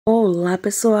Olá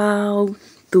pessoal,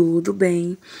 tudo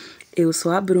bem? Eu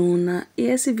sou a Bru'ma e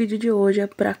esse vídeo de hoje é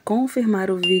para confirmar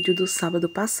o vídeo do sábado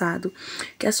passado,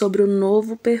 que é sobre o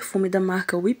novo perfume da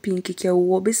marca wepink, que é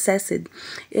o Obsessed.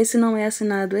 Esse não é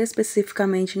assinado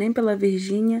especificamente nem pela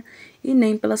Virgínia e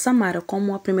nem pela Samara,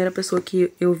 como a primeira pessoa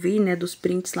que eu vi, né, dos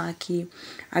prints lá que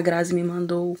a Grazi me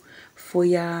mandou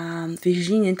foi a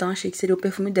Virgínia, então achei que seria o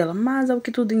perfume dela. Mas, ao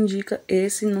que tudo indica,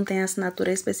 esse não tem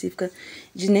assinatura específica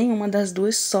de nenhuma das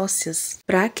duas sócias.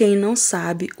 Pra quem não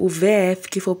sabe, o VF,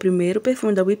 que foi o primeiro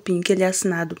perfume da wepink, ele é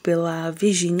assinado pela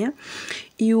Virgínia.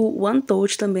 E o One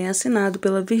Touch também é assinado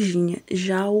pela Virgínia.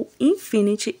 Já o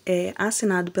Infinity é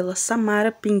assinado pela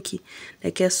Samara Pink, né,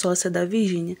 que é sócia da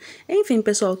Virgínia. Enfim,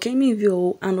 pessoal, quem me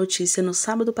enviou a notícia no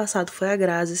sábado passado foi a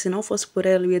Grazi. Se não fosse por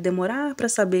ela, eu ia demorar pra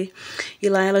saber. E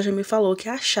lá ela já me falou que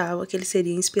achava que ele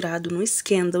seria inspirado no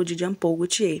Scandal de Jean Paul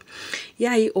Gaultier. E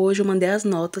aí, hoje eu mandei as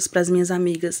notas pras minhas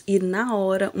amigas e na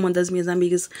hora uma das minhas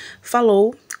amigas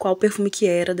falou qual perfume que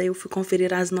era, daí eu fui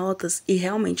conferir as notas e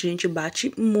realmente a gente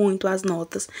bate muito as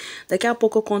notas. Daqui a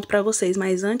pouco eu conto pra vocês,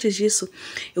 mas antes disso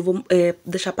eu vou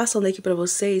deixar passando aqui pra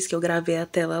vocês que eu gravei a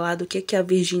tela lá do que a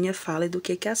Virgínia fala e do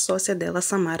que a sócia dela, a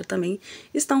Samara, também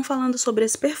estão falando sobre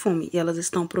esse perfume. E elas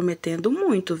estão prometendo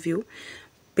muito, viu?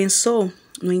 Pensou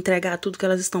não entregar tudo que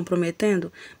elas estão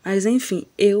prometendo? Mas enfim,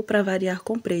 eu pra variar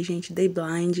comprei, gente, dei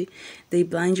blind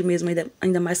mesmo,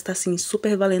 ainda mais que tá assim,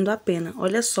 super valendo a pena.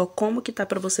 Olha só como que tá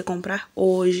pra você comprar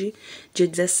hoje, dia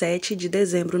 17 de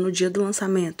dezembro, no dia do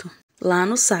lançamento. Lá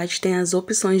no site tem as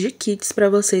opções de kits para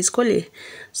você escolher.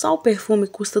 Só o perfume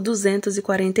custa R$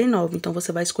 249, então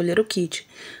você vai escolher o kit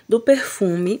do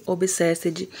perfume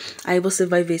Obsessed. Aí você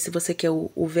vai ver se você quer o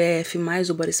VF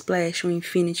mais o Body Splash, o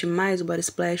Infinity mais o Body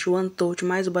Splash, o One Touch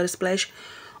mais o Body Splash,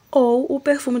 ou o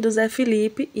perfume do Zé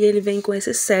Felipe, e ele vem com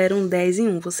esse sérum 10 em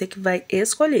 1, você que vai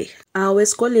escolher. Ao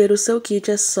escolher o seu kit,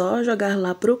 é só jogar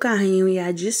lá pro carrinho e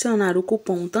adicionar o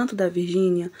cupom tanto da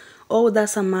Virgínia, ou da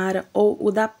Samara, ou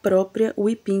o da própria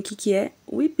wepink, que é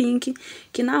wepink,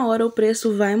 que na hora o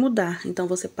preço vai mudar. Então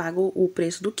você paga o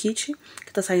preço do kit,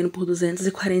 que tá saindo por R$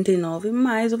 249,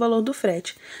 mais o valor do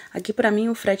frete. Aqui pra mim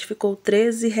o frete ficou R$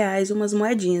 13 umas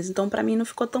moedinhas, então pra mim não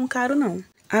ficou tão caro não.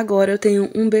 Agora eu tenho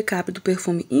um backup do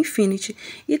perfume Infinity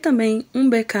e também um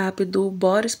backup do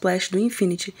Body Splash do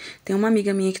Infinity. Tem uma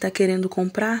amiga minha que tá querendo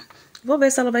comprar, vou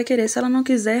ver se ela vai querer. Se ela não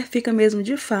quiser, fica mesmo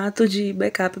de fato de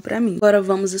backup pra mim. Agora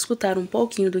vamos escutar um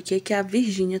pouquinho do que a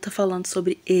Virgínia tá falando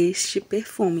sobre este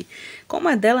perfume. Como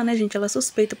é dela, né, gente? Ela é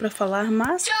suspeita pra falar,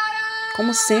 mas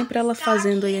como sempre ela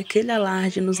fazendo aí aquele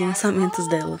alarde nos lançamentos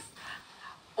dela.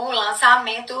 O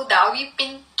lançamento da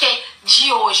wepink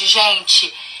de hoje,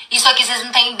 gente. Isso aqui vocês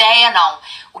não têm ideia, não.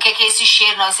 O que é esse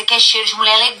cheiro, não? Esse aqui é cheiro de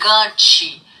mulher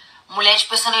elegante. Mulher de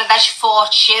personalidade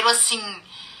forte. Cheiro assim...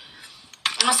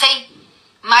 Eu não sei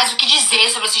mais o que dizer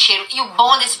sobre esse cheiro. E o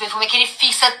bom desse perfume é que ele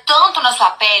fixa tanto na sua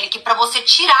pele que pra você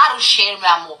tirar o cheiro, meu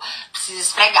amor, precisa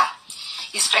esfregar.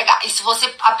 Esfregar. E se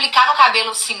você aplicar no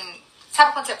cabelo assim...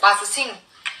 Sabe quando você passa assim?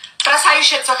 Pra sair o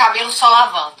cheiro do seu cabelo só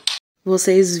lavando.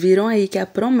 Vocês viram aí que a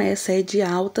promessa é de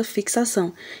alta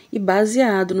fixação. E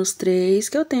baseado nos 3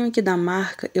 que eu tenho aqui da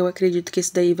marca, eu acredito que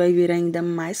esse daí vai vir ainda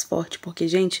mais forte. Porque,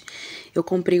 gente, eu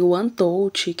comprei o One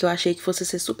Touch, que eu achei que fosse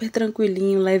ser super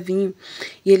tranquilinho, levinho.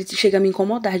 E ele chega a me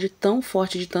incomodar de tão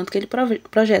forte, de tanto que ele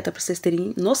projeta, pra vocês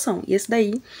terem noção. E esse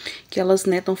daí, que elas,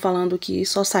 né, estão falando que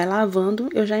só sai lavando,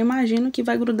 eu já imagino que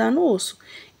vai grudar no osso.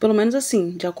 Pelo menos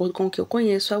assim, de acordo com o que eu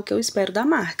conheço, é o que eu espero da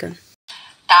marca.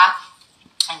 Tá?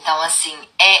 Então, assim,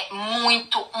 é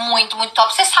muito, muito, muito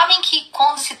top. Vocês sabem que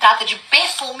quando se trata de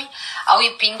perfume, a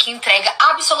wepink entrega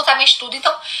absolutamente tudo.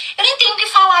 Então, eu nem tenho o que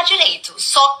falar direito.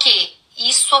 Só que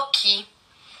isso aqui,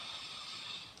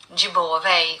 de boa,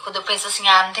 véi. Quando eu penso assim,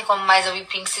 não tem como mais a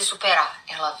wepink se superar.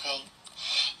 Ela vem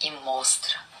e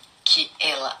mostra que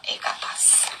ela é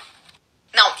capaz.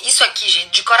 Não, isso aqui, gente,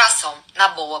 de coração, na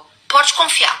boa. Pode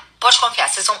confiar,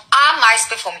 vocês vão amar esse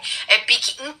perfume. É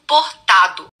pique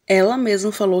importado. Ela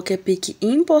mesma falou que é pique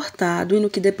importado e no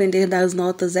que depender das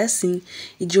notas é sim.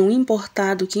 E de um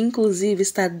importado que inclusive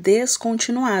está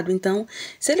descontinuado. Então,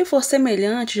 se ele for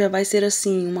semelhante, já vai ser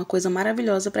assim uma coisa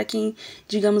maravilhosa para quem,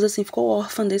 digamos assim, ficou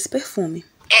órfã desse perfume.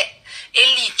 É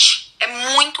elite. É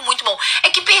muito, muito bom. É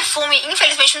que perfume,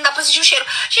 infelizmente, não dá pra sentir o cheiro.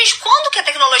 Gente, quando que a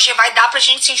tecnologia vai dar pra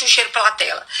gente sentir o cheiro pela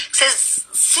tela?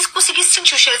 Se conseguisse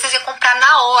sentir o cheiro, vocês iam comprar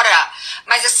na hora.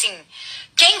 Mas assim,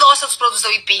 quem gosta dos produtos da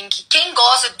wepink, quem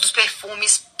gosta dos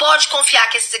perfumes, pode confiar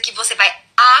que esses aqui você vai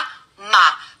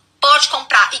amar. pode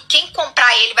comprar. E quem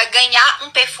comprar ele vai ganhar um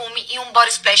perfume e um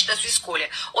body splash da sua escolha.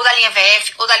 Ou da linha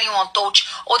VF, ou da linha One Touch,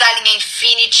 ou da linha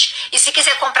Infinity. E se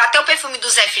quiser comprar até o perfume do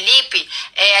Zé Felipe,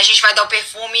 a gente vai dar o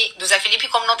perfume do Zé Felipe,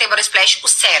 como não tem body splash, o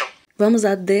Zero. Vamos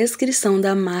à descrição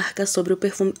da marca sobre o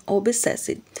perfume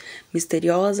Obsessed.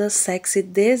 Misteriosa, sexy,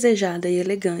 desejada e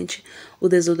elegante, o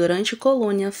desodorante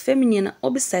colônia feminina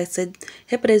Obsessed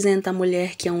representa a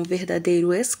mulher que é um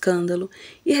verdadeiro escândalo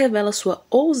e revela sua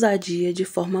ousadia de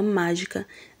forma mágica,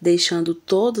 deixando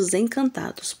todos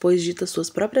encantados, pois dita suas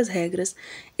próprias regras,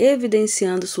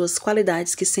 evidenciando suas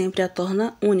qualidades que sempre a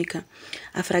torna única.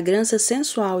 A fragrância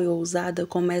sensual e ousada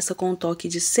começa com um toque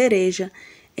de cereja,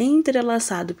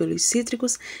 entrelaçado pelos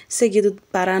cítricos, seguido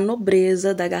para a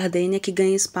nobreza da gardênia que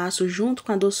ganha espaço junto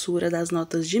com a doçura das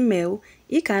notas de mel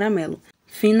e caramelo,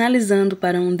 finalizando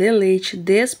para um deleite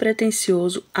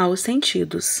despretensioso aos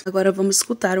sentidos. Agora vamos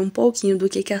escutar um pouquinho do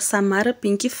que a Samara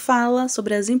Pink fala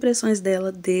sobre as impressões dela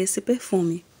desse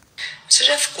perfume. Você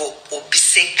já ficou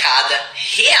obcecada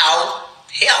real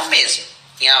mesmo,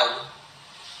 em algo?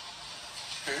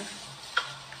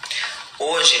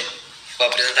 Hoje vou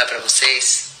apresentar para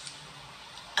vocês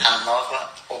a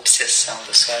nova obsessão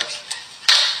da sua vida.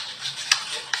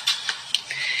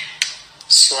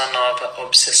 Sua nova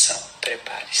obsessão.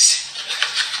 Prepare-se.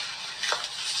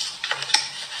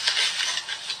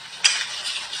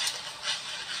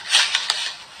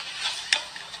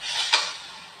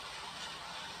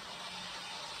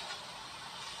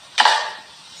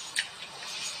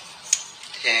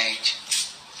 Gente,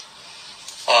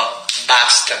 ó,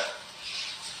 basta.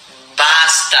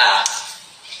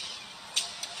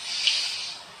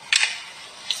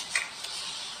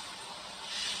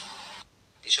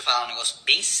 Deixa eu falar um negócio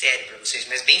bem sério pra vocês,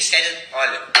 mas bem sério.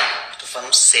 Olha, eu tô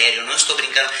falando sério, eu não estou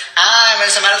brincando. Ah,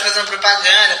 mas a Samara tá fazendo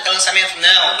propaganda, tá lançamento.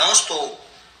 Não estou.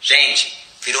 Gente,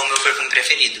 virou o meu perfume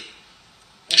preferido.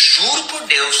 Juro por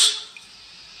Deus.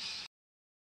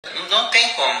 Não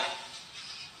tem como.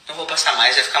 Não vou passar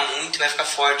mais, vai ficar muito, vai ficar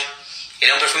forte.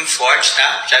 Ele é um perfume forte,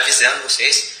 tá? Já avisando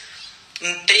vocês.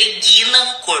 Impregna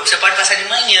no corpo. Você pode passar de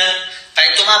manhã,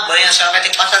 vai tomar banho, a senhora vai ter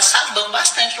que passar sabão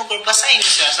bastante no corpo pra sair,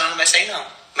 senão não vai sair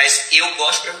não. Mas eu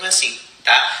gosto de perfume assim,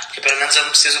 tá? Porque pelo menos eu não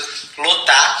preciso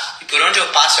lotar. E por onde eu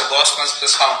passo eu gosto quando as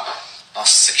pessoas falam: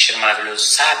 nossa, que cheiro maravilhoso,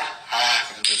 sabe? Ah,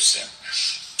 meu Deus do céu.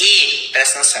 E,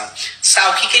 presta atenção,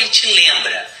 sabe o que ele te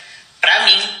lembra? Pra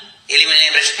mim, ele me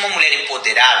lembra tipo uma mulher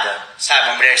empoderada, sabe?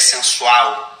 Uma mulher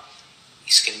sensual.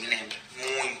 Isso que ele me lembra,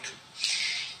 muito.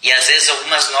 E às vezes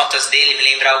algumas notas dele me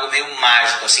lembram algo meio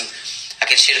mágico, assim.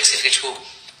 Aquele cheiro que você fica tipo, o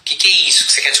que é isso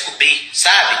que você quer descobrir,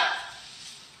 sabe?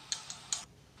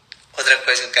 Outra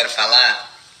coisa que eu quero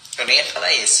falar, eu nem ia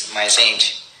falar isso, mas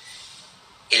gente,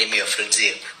 ele é meio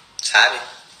afrodisíaco, sabe?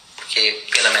 Porque,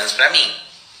 pelo menos pra mim,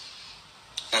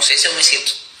 não sei se eu me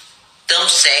sinto tão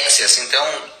sexy assim,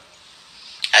 tão...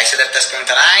 Aí você deve estar se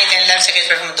perguntando, então ele deve ser aquele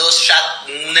perfume doce, chato.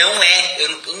 Não é, eu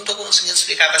não tô conseguindo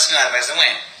explicar pra senhora, mas não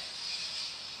é.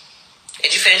 É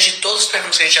diferente de todos os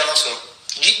perfumes que a gente já lançou.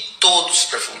 De todos os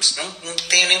perfumes. Não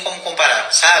tenho nem como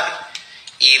comparar, sabe?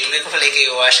 E por que eu falei que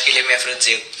eu acho que ele é meio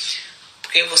afrodisíaco?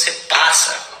 Porque você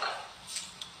passa,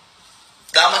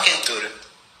 dá uma quentura.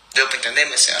 Deu pra entender,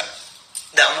 minha senhora?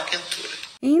 Dá uma quentura.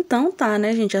 Então tá,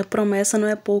 né, gente? A promessa não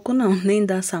é pouco, não. Nem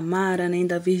da Samara, nem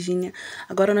da Virgínia.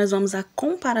 Agora nós vamos à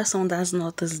comparação das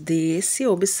notas desse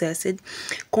Obsessed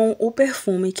com o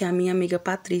perfume que a minha amiga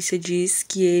Patrícia diz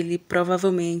que ele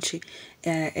provavelmente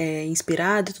é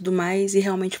inspirado e tudo mais, e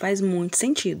realmente faz muito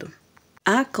sentido.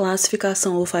 A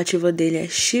classificação olfativa dele é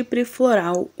Chipre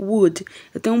Floral Wood.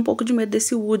 Eu tenho um pouco de medo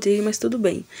desse wood aí, mas tudo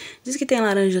bem. Diz que tem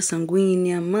laranja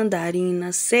sanguínea,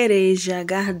 mandarina, cereja,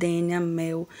 gardênia,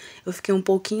 mel. Eu fiquei um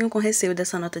pouquinho com receio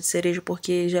dessa nota de cereja,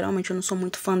 porque geralmente eu não sou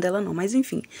muito fã dela não. Mas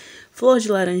enfim, flor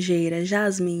de laranjeira,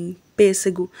 jasmim,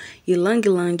 pêssego,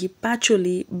 ylang-ylang,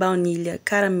 patchouli, baunilha,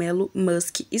 caramelo,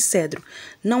 musk e cedro.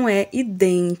 Não é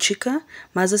idêntica,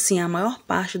 mas assim, a maior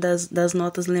parte das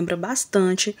notas lembra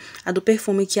bastante a do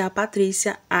perfume que a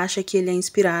Patrícia acha que ele é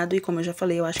inspirado, e como eu já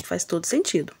falei, eu acho que faz todo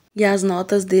sentido. E as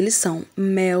notas dele são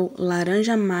mel,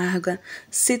 laranja amarga,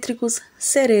 cítricos,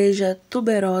 cereja,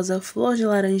 tuberosa, flor de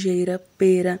laranjeira,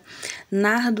 pera,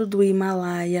 nardo do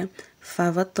Himalaia,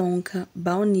 fava tonka,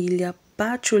 baunilha,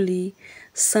 patchouli,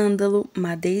 sândalo,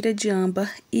 madeira de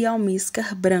âmbar e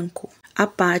almíscar branco. A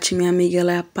Paty, minha amiga,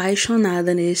 ela é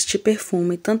apaixonada neste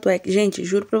perfume, tanto é que, gente,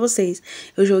 juro pra vocês,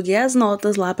 eu joguei as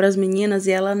notas lá pras meninas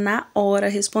e ela na hora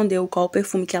respondeu qual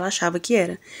perfume que ela achava que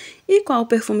era. E qual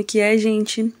perfume que é,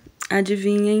 gente?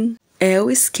 Adivinhem? É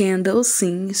o Scandal,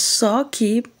 sim, só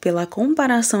que, pela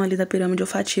comparação ali da pirâmide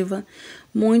olfativa,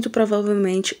 Muito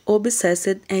provavelmente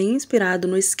Obsessed é inspirado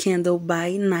no Scandal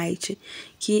by Night,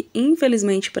 que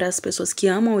infelizmente para as pessoas que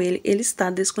amam ele está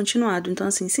descontinuado. Então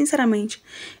assim, sinceramente,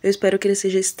 eu espero que ele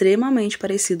seja extremamente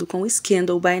parecido com o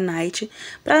Scandal by Night,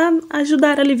 para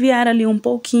ajudar a aliviar ali um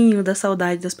pouquinho da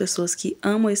saudade das pessoas que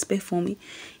amam esse perfume.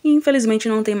 E infelizmente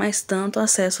não tem mais tanto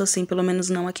acesso assim, pelo menos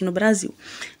não aqui no Brasil.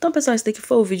 Então pessoal, esse daqui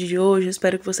foi o vídeo de hoje. Eu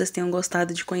espero que vocês tenham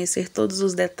gostado de conhecer todos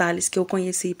os detalhes que eu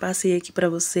conheci e passei aqui para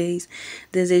vocês.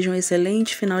 Desejo um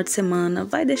excelente final de semana.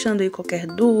 Vai deixando aí qualquer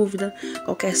dúvida,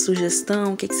 qualquer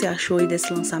sugestão, o que você achou aí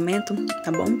desse lançamento,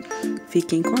 tá bom?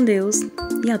 Fiquem com Deus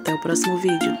e até o próximo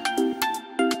vídeo.